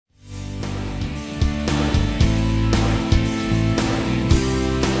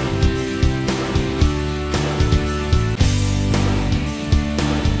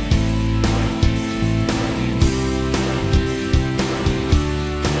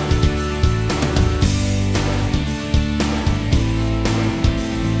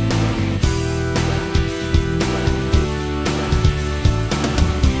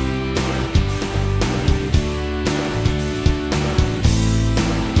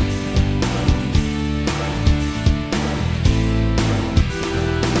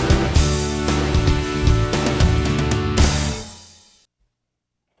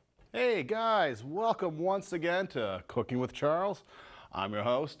Hey guys, welcome once again to Cooking with Charles. I'm your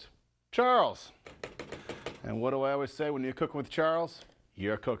host, Charles. And what do I always say when you're cooking with Charles?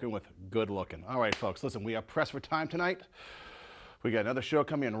 You're cooking with good looking. All right, folks, listen, we are pressed for time tonight. We got another show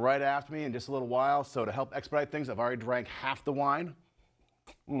coming in right after me in just a little while. So to help expedite things, I've already drank half the wine.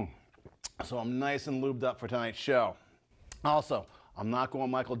 So I'm nice and lubed up for tonight's show. Also, I'm not going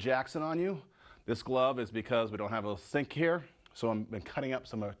Michael Jackson on you. This glove is because we don't have a sink here. So I've been cutting up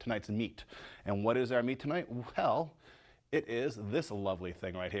some of tonight's meat. And what is our meat tonight? Well, it is this lovely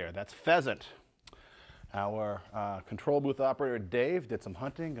thing right here. That's pheasant. Our control booth operator, Dave, did some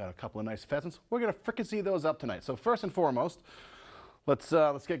hunting, got a couple of nice pheasants. We're gonna fricassee those up tonight. So first and foremost, let's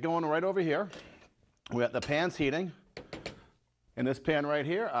get going right over here. We got the pan's heating. In this pan right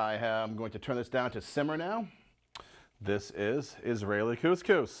here, I am going to turn this down to simmer now. This is Israeli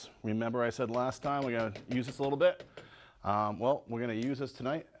couscous. Remember I said last time we're gonna use this a little bit? Well, we're going to use this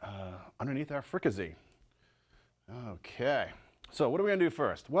tonight underneath our fricassee. Okay, so what are we going to do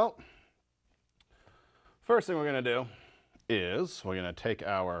first? Well, first thing we're going to do is we're going to take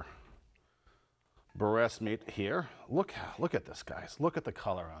our breast meat here. Look at this, guys. Look at the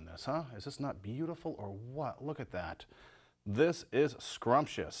color on this, huh? Is this not beautiful or what? Look at that. This is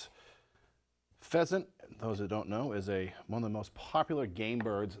scrumptious. Pheasant, those that don't know, is one of the most popular game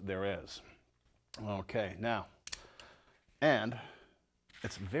birds there is. Okay, now, and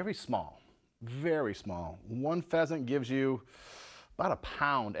it's very small, very small. One pheasant gives you about a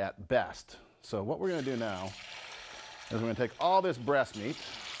pound at best. So what we're going to do now is we're going to take all this breast meat.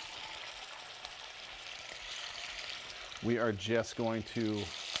 We are just going to,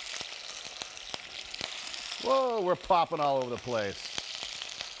 whoa, we're popping all over the place.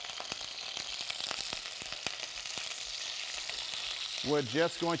 We're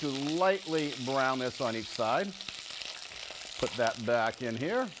just going to lightly brown this on each side. Put that back in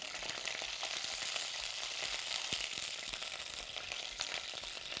here.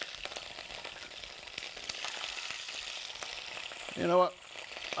 You know what?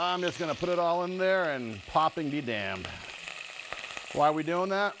 I'm just going to put it all in there and popping be damned. Why are we doing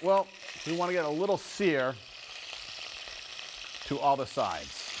that? Well, we want to get a little sear to all the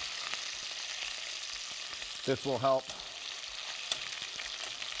sides. This will help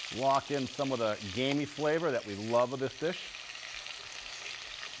lock in some of the gamey flavor that we love with this dish.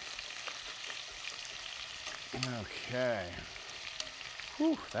 Okay.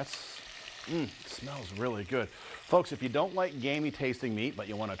 Whew, it smells really good. Folks, if you don't like gamey tasting meat, but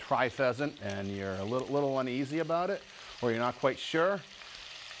you want to try pheasant and you're a little uneasy about it, or you're not quite sure,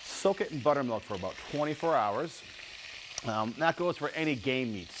 soak it in buttermilk for about 24 hours. That goes for any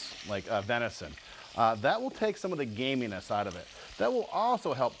game meats, like venison. That will take some of the gaminess out of it. That will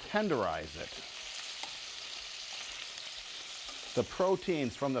also help tenderize it. The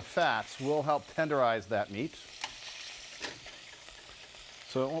proteins from the fats will help tenderize that meat.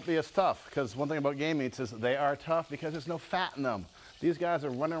 So it won't be as tough, because one thing about game meats is they are tough because there's no fat in them. These guys are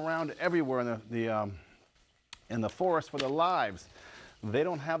running around everywhere in the forest for their lives. They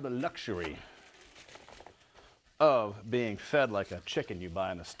don't have the luxury of being fed like a chicken you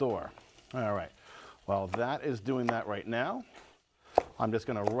buy in the store. All right, well, that is doing that right now. I'm just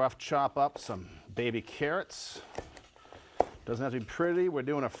going to rough chop up some baby carrots. Doesn't have to be pretty. We're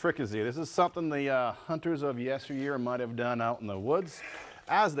doing a fricassee. This is something the hunters of yesteryear might have done out in the woods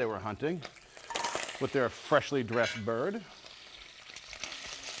as they were hunting with their freshly dressed bird.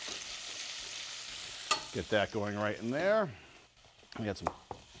 Get that going right in there. We got some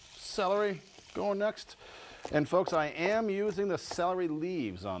celery going next. And folks, I am using the celery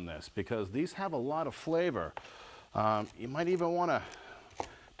leaves on this because these have a lot of flavor. You might even want to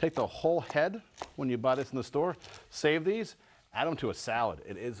take the whole head when you buy this in the store. Save these, add them to a salad.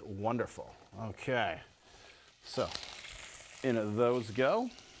 It is wonderful. Okay, so in those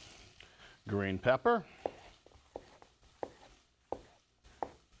go. Green pepper.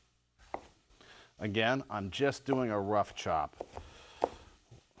 Again, I'm just doing a rough chop.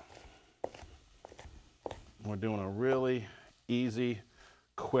 We're doing a really easy,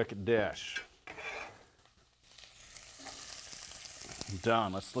 quick dish.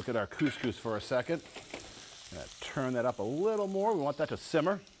 Done. Let's look at our couscous for a second. Turn that up a little more. We want that to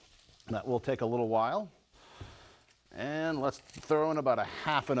simmer. That will take a little while. And let's throw in about a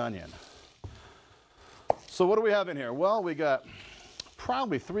half an onion. So what do we have in here? Well, we got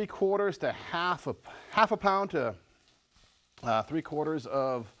probably 3/4 to half a pound to 3/4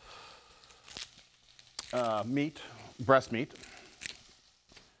 of meat, breast meat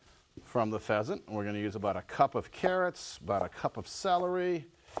from the pheasant. We're going to use about a cup of carrots, about a cup of celery,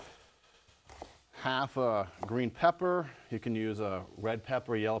 half a green pepper. You can use a red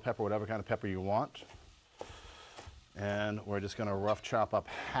pepper, yellow pepper, whatever kind of pepper you want. And we're just going to rough chop up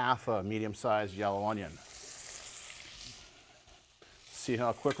half a medium-sized yellow onion. See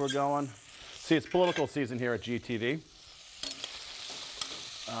how quick we're going? See, it's political season here at GTV.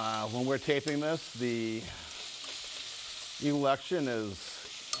 When we're taping this, the election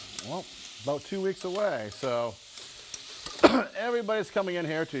is, well, about 2 weeks away. So everybody's coming in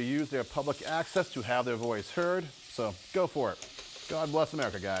here to use their public access to have their voice heard. So go for it. God bless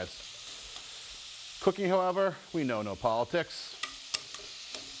America, guys. Cooking, however, we know no politics.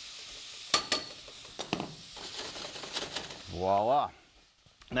 Voila.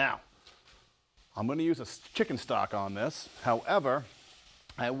 Now, I'm going to use a chicken stock on this. However,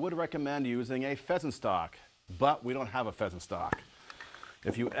 I would recommend using a pheasant stock, but we don't have a pheasant stock.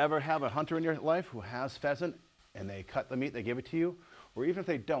 If you ever have a hunter in your life who has pheasant and they cut the meat, they give it to you, or even if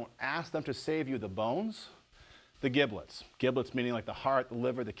they don't, ask them to save you the bones, the giblets. Giblets meaning like the heart, the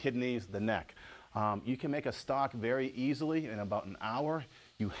liver, the kidneys, the neck. You can make a stock very easily in about an hour.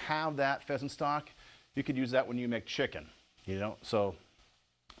 You have that pheasant stock. You could use that when you make chicken, you know. So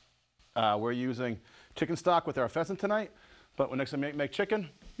we're using chicken stock with our pheasant tonight, but when next time you make chicken,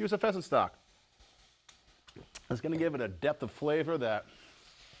 use a pheasant stock. It's going to give it a depth of flavor that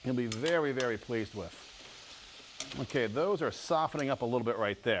you'll be very, very pleased with. Okay, those are softening up a little bit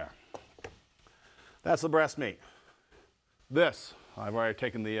right there. That's the breast meat. This, I've already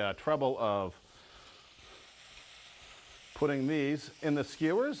taken the trouble of putting these in the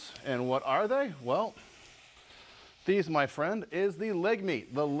skewers. And what are they? Well, these, my friend, is the leg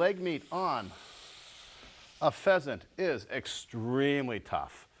meat. The leg meat on a pheasant is extremely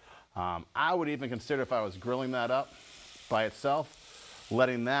tough. I would even consider, if I was grilling that up by itself,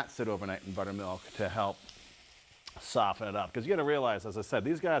 letting that sit overnight in buttermilk to help soften it up. Because you got to realize, as I said,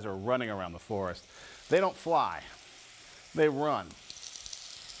 these guys are running around the forest. They don't fly. They run.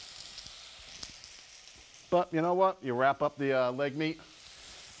 But you know what? You wrap up the leg meat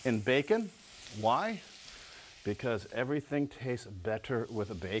in bacon. Why? Because everything tastes better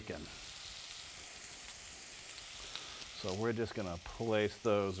with bacon. So we're just going to place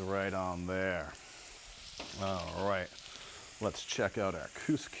those right on there. All right. Let's check out our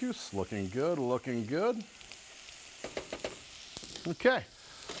couscous. Looking good, looking good. Okay.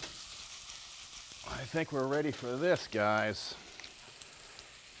 I think we're ready for this, guys.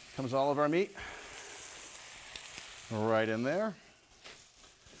 Comes all of our meat right in there.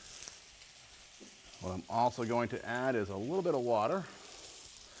 What I'm also going to add is a little bit of water,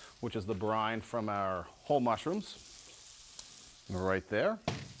 which is the brine from our whole mushrooms, right there.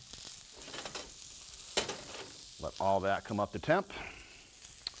 Let all that come up to temp.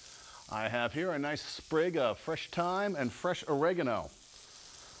 I have here a nice sprig of fresh thyme and fresh oregano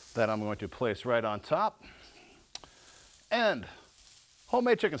that I'm going to place right on top. And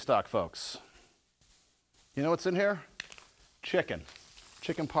homemade chicken stock, folks. You know what's in here? Chicken.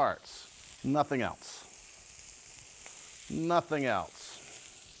 Chicken parts. Nothing else. Nothing else.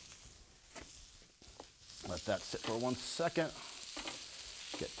 Let that sit for 1 second.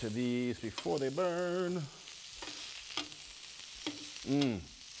 Get to these before they burn.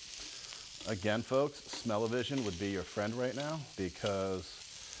 Again, folks, smell-o-vision would be your friend right now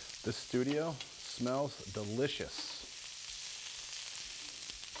because this studio smells delicious.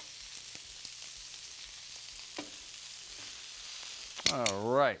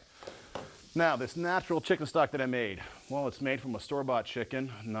 All right. Now, this natural chicken stock that I made, well, it's made from a store-bought chicken,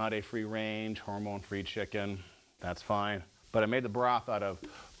 not a free-range, hormone-free chicken. That's fine. But I made the broth out of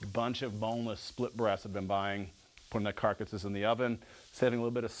a bunch of boneless split breasts I've been buying, putting the carcasses in the oven, saving a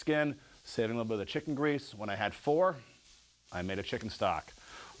little bit of skin, saving a little bit of the chicken grease. When I had 4, I made a chicken stock.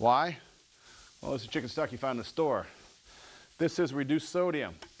 Why? Well, it's a chicken stock you find in the store. This is reduced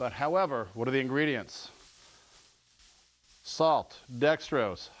sodium, but however, what are the ingredients? Salt,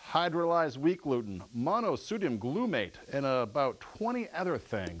 dextrose, hydrolyzed wheat gluten, monosodium glutamate, and about 20 other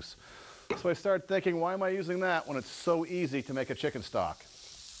things. So I started thinking, why am I using that when it's so easy to make a chicken stock?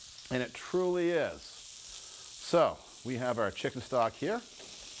 And it truly is. So we have our chicken stock here.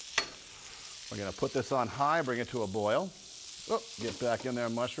 We're going to put this on high, bring it to a boil. Oh, get back in there,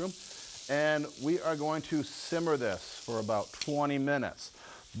 mushroom. And we are going to simmer this for about 20 minutes.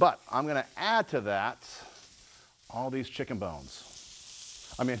 But I'm going to add to that all these chicken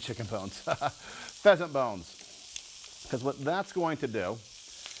bones. I mean chicken bones, pheasant bones. Because what that's going to do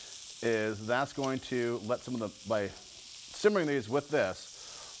is that's going to let some of the, by simmering these with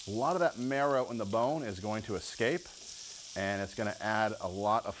this, a lot of that marrow in the bone is going to escape and it's going to add a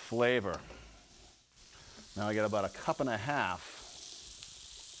lot of flavor. Now I get about 1.5 cups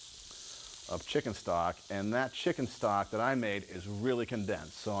of chicken stock, and that chicken stock that I made is really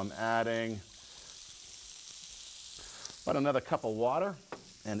condensed. So I'm adding about another cup of water,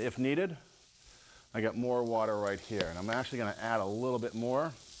 and if needed, I got more water right here. And I'm actually going to add a little bit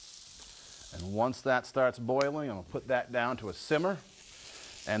more. And once that starts boiling, I'm going to put that down to a simmer,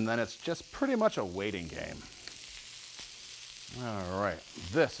 and then it's just pretty much a waiting game. All right,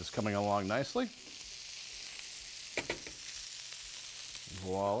 this is coming along nicely.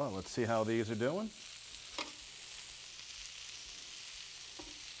 Voila, let's see how these are doing.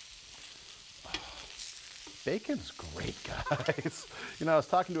 Bacon's great, guys. You know, I was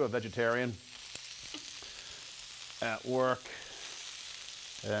talking to a vegetarian at work,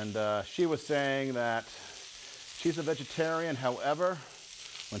 and she was saying that she's a vegetarian. However,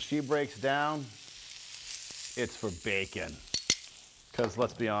 when she breaks down, it's for bacon. Because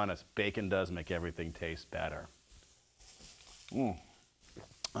let's be honest, bacon does make everything taste better.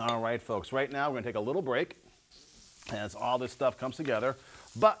 All right, folks, right now we're going to take a little break as all this stuff comes together.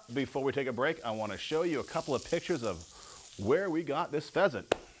 But before we take a break, I want to show you a couple of pictures of where we got this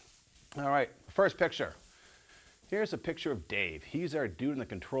pheasant. All right, first picture. Here's a picture of Dave. He's our dude in the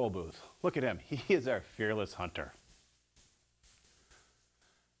control booth. Look at him. He is our fearless hunter.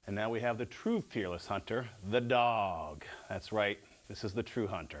 And now we have the true fearless hunter, the dog. That's right. This is the true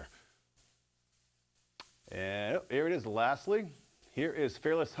hunter. And here it is. Lastly, here is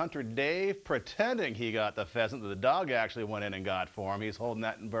fearless hunter Dave pretending he got the pheasant that the dog actually went in and got for him. He's holding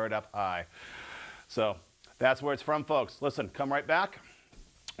that bird up high. So that's where it's from, folks. Listen, come right back.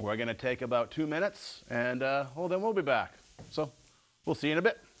 We're going to take about 2 minutes, and well, then we'll be back. So we'll see you in a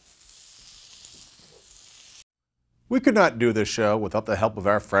bit. We could not do this show without the help of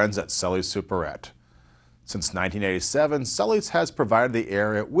our friends at Sully's Superette. Since 1987, Sully's has provided the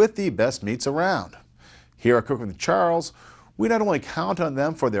area with the best meats around. Here at Cooking with Charles, we not only count on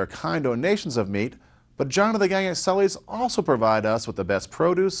them for their kind donations of meat, but John and the gang at Sully's also provide us with the best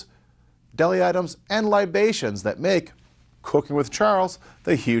produce, deli items, and libations that make Cooking with Charles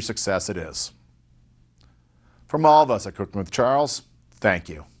the huge success it is. From all of us at Cooking with Charles, thank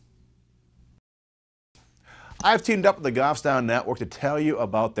you. I've teamed up with the Goffstown Network to tell you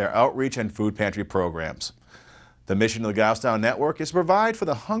about their outreach and food pantry programs. The mission of the Goffstown Network is to provide for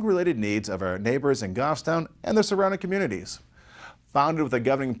the hunger-related needs of our neighbors in Goffstown and their surrounding communities. Founded with the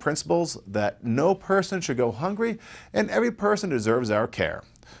governing principles that no person should go hungry and every person deserves our care.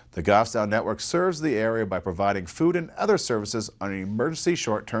 The Goffstown Network serves the area by providing food and other services on an emergency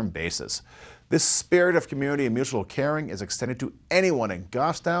short-term basis. This spirit of community and mutual caring is extended to anyone in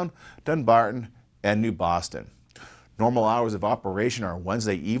Goffstown, Dunbarton, and New Boston. Normal hours of operation are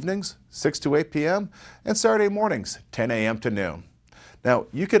Wednesday evenings, 6 to 8 p.m., and Saturday mornings, 10 a.m. to noon. Now,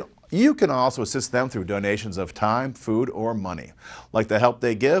 you can also assist them through donations of time, food, or money. Like the help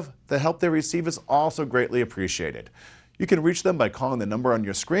they give, the help they receive is also greatly appreciated. You can reach them by calling the number on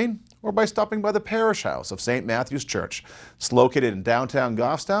your screen or by stopping by the Parish House of St. Matthew's Church. It's located in downtown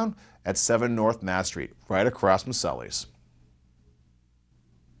Goffstown at 7 North Mass Street, right across from Sully's.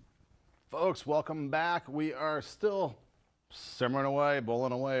 Folks, welcome back. We are still simmering away,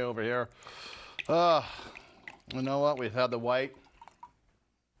 bowling away over here. You know what? We've had the white.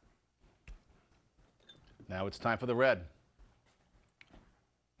 Now it's time for the red.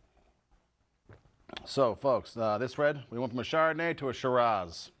 So, folks, this red, we went from a Chardonnay to a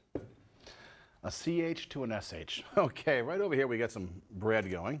Shiraz. A CH to an SH. Okay, right over here we got some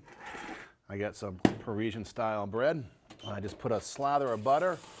bread going. I got some Parisian style bread. I just put a slather of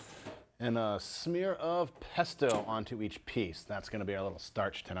butter and a smear of pesto onto each piece. That's going to be our little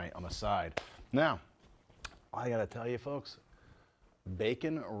starch tonight on the side. Now, I got to tell you, folks,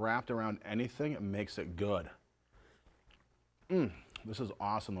 bacon wrapped around anything makes it good. This is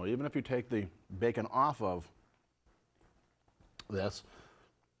awesome, though. Even if you take the bacon off of this,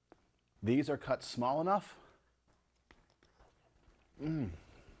 these are cut small enough.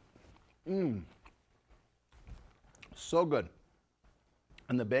 So good.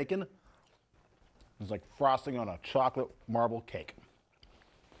 And the bacon is like frosting on a chocolate marble cake.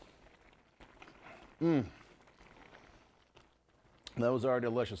 Those are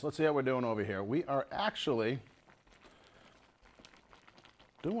delicious. Let's see how we're doing over here. We are actually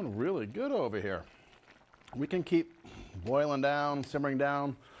doing really good over here. We can keep boiling down, simmering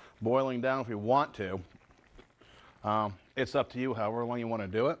down, boiling down if we want to. It's up to you however long you want to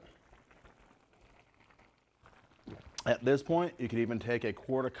do it. At this point, you could even take a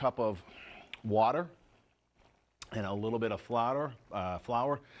 1/4 cup of water and a little bit of flour,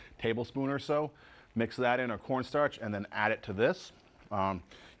 tablespoon or so. Mix that in, or cornstarch, and then add it to this.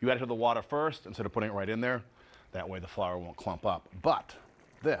 You add it to the water first instead of putting it right in there. That way the flour won't clump up. But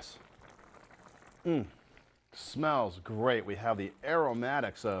this Smells great. We have the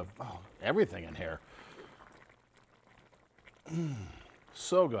aromatics of everything in here.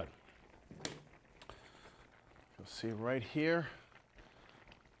 So good. You'll see right here.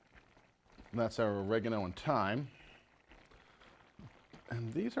 That's our oregano and thyme.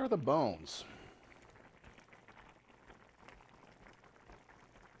 And these are the bones.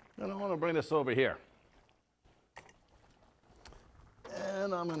 And I want to bring this over here.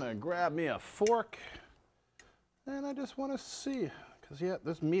 And I'm going to grab me a fork. And I just want to see, because yeah,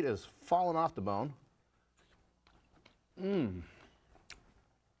 this meat is falling off the bone.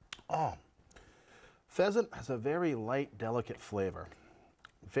 Oh, pheasant has a very light, delicate flavor.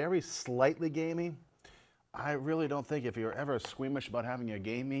 Very slightly gamey. I really don't think if you're ever squeamish about having a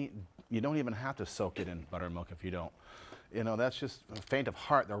game meat, you don't even have to soak it in buttermilk if you don't. You know, that's just faint of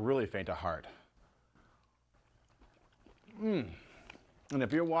heart. They're really faint of heart. And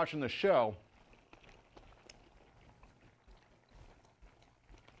if you're watching the show,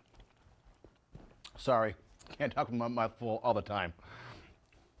 sorry, can't talk with my mouth full all the time.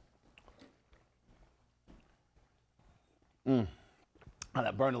 Oh,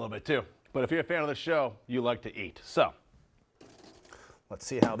 that burned a little bit too. But if you're a fan of the show, you like to eat. So, let's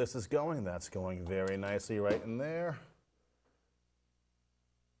see how this is going. That's going very nicely right in there.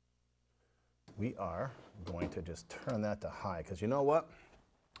 We are going to just turn that to high, because you know what?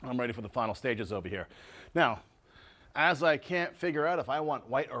 I'm ready for the final stages over here. Now, as I can't figure out if I want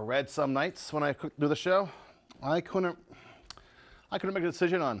white or red some nights when I do the show, I couldn't make a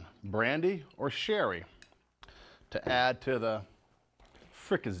decision on brandy or sherry to add to the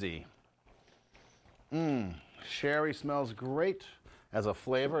fricassee. Sherry smells great as a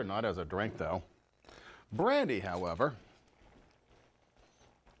flavor, not as a drink though. Brandy, however,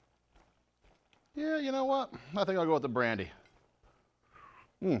 yeah, you know what? I think I'll go with the brandy.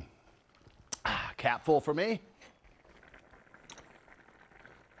 Capful for me.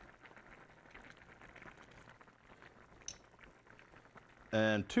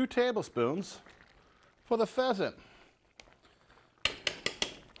 And 2 tablespoons for the pheasant.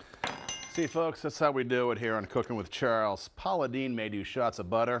 See, folks, that's how we do it here on Cooking with Charles. Paula Deen may do shots of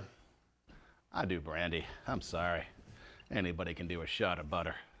butter. I do brandy. I'm sorry. Anybody can do a shot of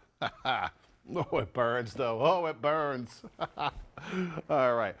butter. Oh, it burns, though. Oh, it burns.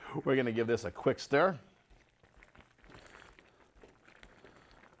 All right, we're going to give this a quick stir.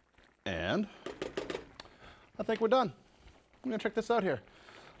 And I think we're done. I'm going to check this out here.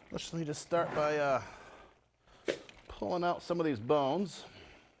 Let me just start by pulling out some of these bones.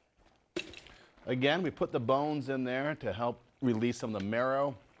 Again, we put the bones in there to help release some of the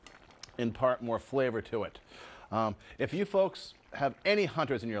marrow, impart more flavor to it. If you folks have any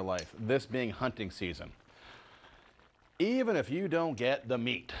hunters in your life, this being hunting season, even if you don't get the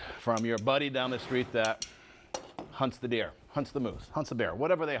meat from your buddy down the street that hunts the deer, hunts the moose, hunts the bear,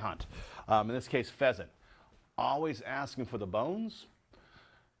 whatever they hunt, in this case pheasant, always asking for the bones,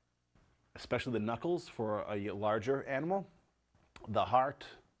 especially the knuckles for a larger animal, the heart,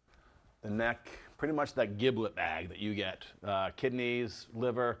 the neck, pretty much that giblet bag that you get, kidneys,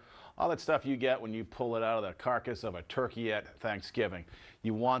 liver, all that stuff you get when you pull it out of the carcass of a turkey at Thanksgiving.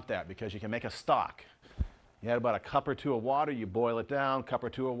 You want that because you can make a stock. You add about a cup or 2 of water, you boil it down, cup or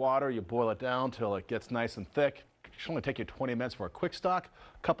 2 of water, you boil it down till it gets nice and thick. It should only take you 20 minutes for a quick stock,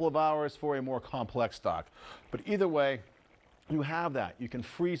 a couple of hours for a more complex stock. But either way, you have that. You can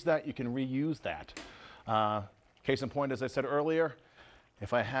freeze that, you can reuse that. Case in point, as I said earlier,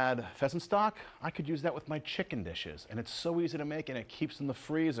 if I had pheasant stock, I could use that with my chicken dishes. And it's so easy to make and it keeps in the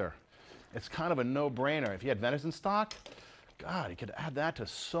freezer. It's kind of a no-brainer. If you had venison stock, God, you could add that to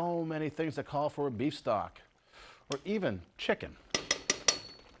so many things that call for a beef stock or even chicken.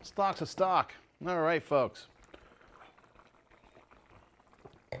 Stock's a stock. All right, folks.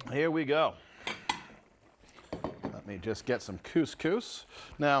 Here we go. Let me just get some couscous.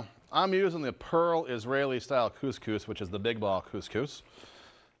 Now, I'm using the Pearl Israeli style couscous, which is the big ball couscous.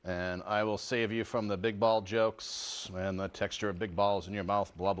 And I will save you from the big ball jokes and the texture of big balls in your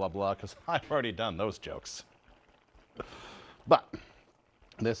mouth, blah, blah, blah, because I've already done those jokes. But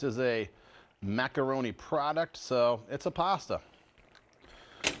this is a macaroni product, so it's a pasta.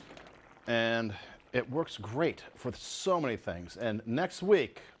 And it works great for so many things. And next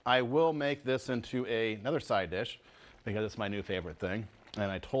week, I will make this into another side dish because it's my new favorite thing.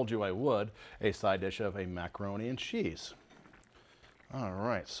 And I told you I would, a side dish of a macaroni and cheese. All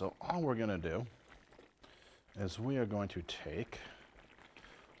right, so all we're gonna do is we are going to take,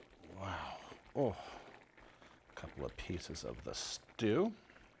 a couple of pieces of the stew.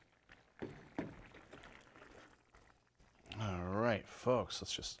 All right, folks,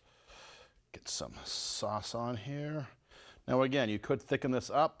 let's just Get some sauce on here. Now again, you could thicken this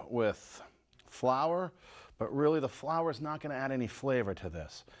up with flour, but really the flour is not going to add any flavor to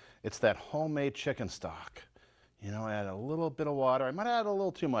this. It's that homemade chicken stock. You know, I add a little bit of water. I might add a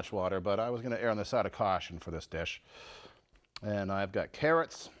little too much water, but I was going to err on the side of caution for this dish. And I've got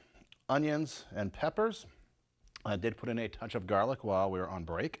carrots, onions, and peppers. I did put in a touch of garlic while we were on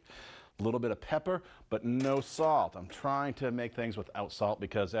break. A little bit of pepper, but no salt. I'm trying to make things without salt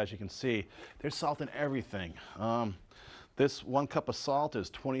because, as you can see, there's salt in everything. This 1 cup of salt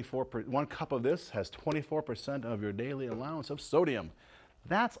is 1 cup of this has 24% of your daily allowance of sodium.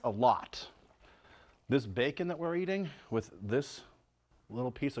 That's a lot. This bacon that we're eating with this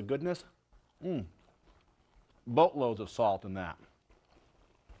little piece of goodness, boatloads of salt in that.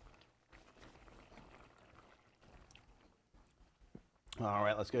 All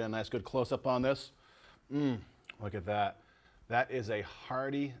right, let's get a nice good close-up on this. Look at that. That is a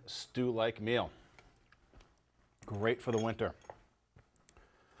hearty stew-like meal. Great for the winter.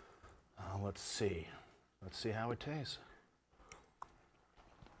 Let's see. Let's see how it tastes.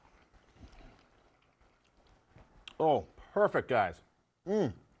 Oh, perfect, guys.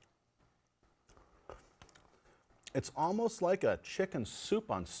 It's almost like a chicken soup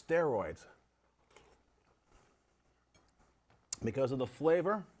on steroids because of the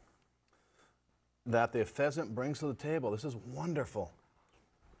flavor that the pheasant brings to the table. This is wonderful.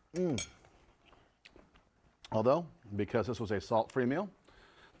 Although, because this was a salt-free meal,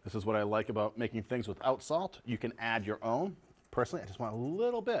 this is what I like about making things without salt. You can add your own. Personally, I just want a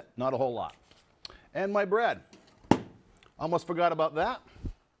little bit, not a whole lot. And my bread. Almost forgot about that.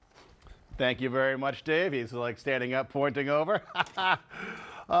 Thank you very much, Dave. He's like standing up, pointing over.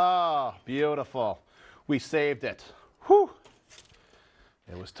 Oh, beautiful. We saved it. Whew.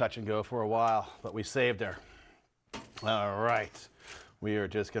 It was touch and go for a while, but we saved her. All right. We are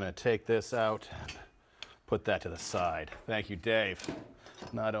just going to take this out and put that to the side. Thank you, Dave.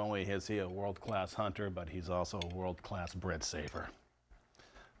 Not only is he a world-class hunter, but he's also a world-class bread saver.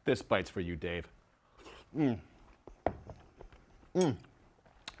 This bite's for you, Dave.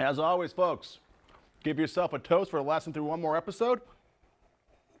 As always, folks, give yourself a toast for lasting through one more episode.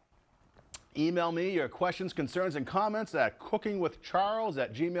 Email me your questions, concerns, and comments at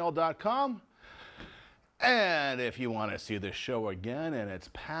cookingwithcharles@gmail.com. And if you want to see this show again and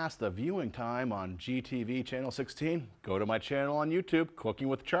it's past the viewing time on GTV Channel 16, go to my channel on YouTube, Cooking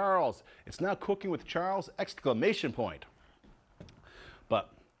with Charles. It's now Cooking with Charles, ! But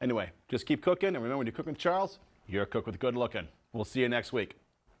anyway, just keep cooking, and remember, when you cook with Charles, you're a cook with good looking. We'll see you next week.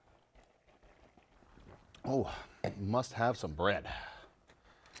 Oh, must have some bread.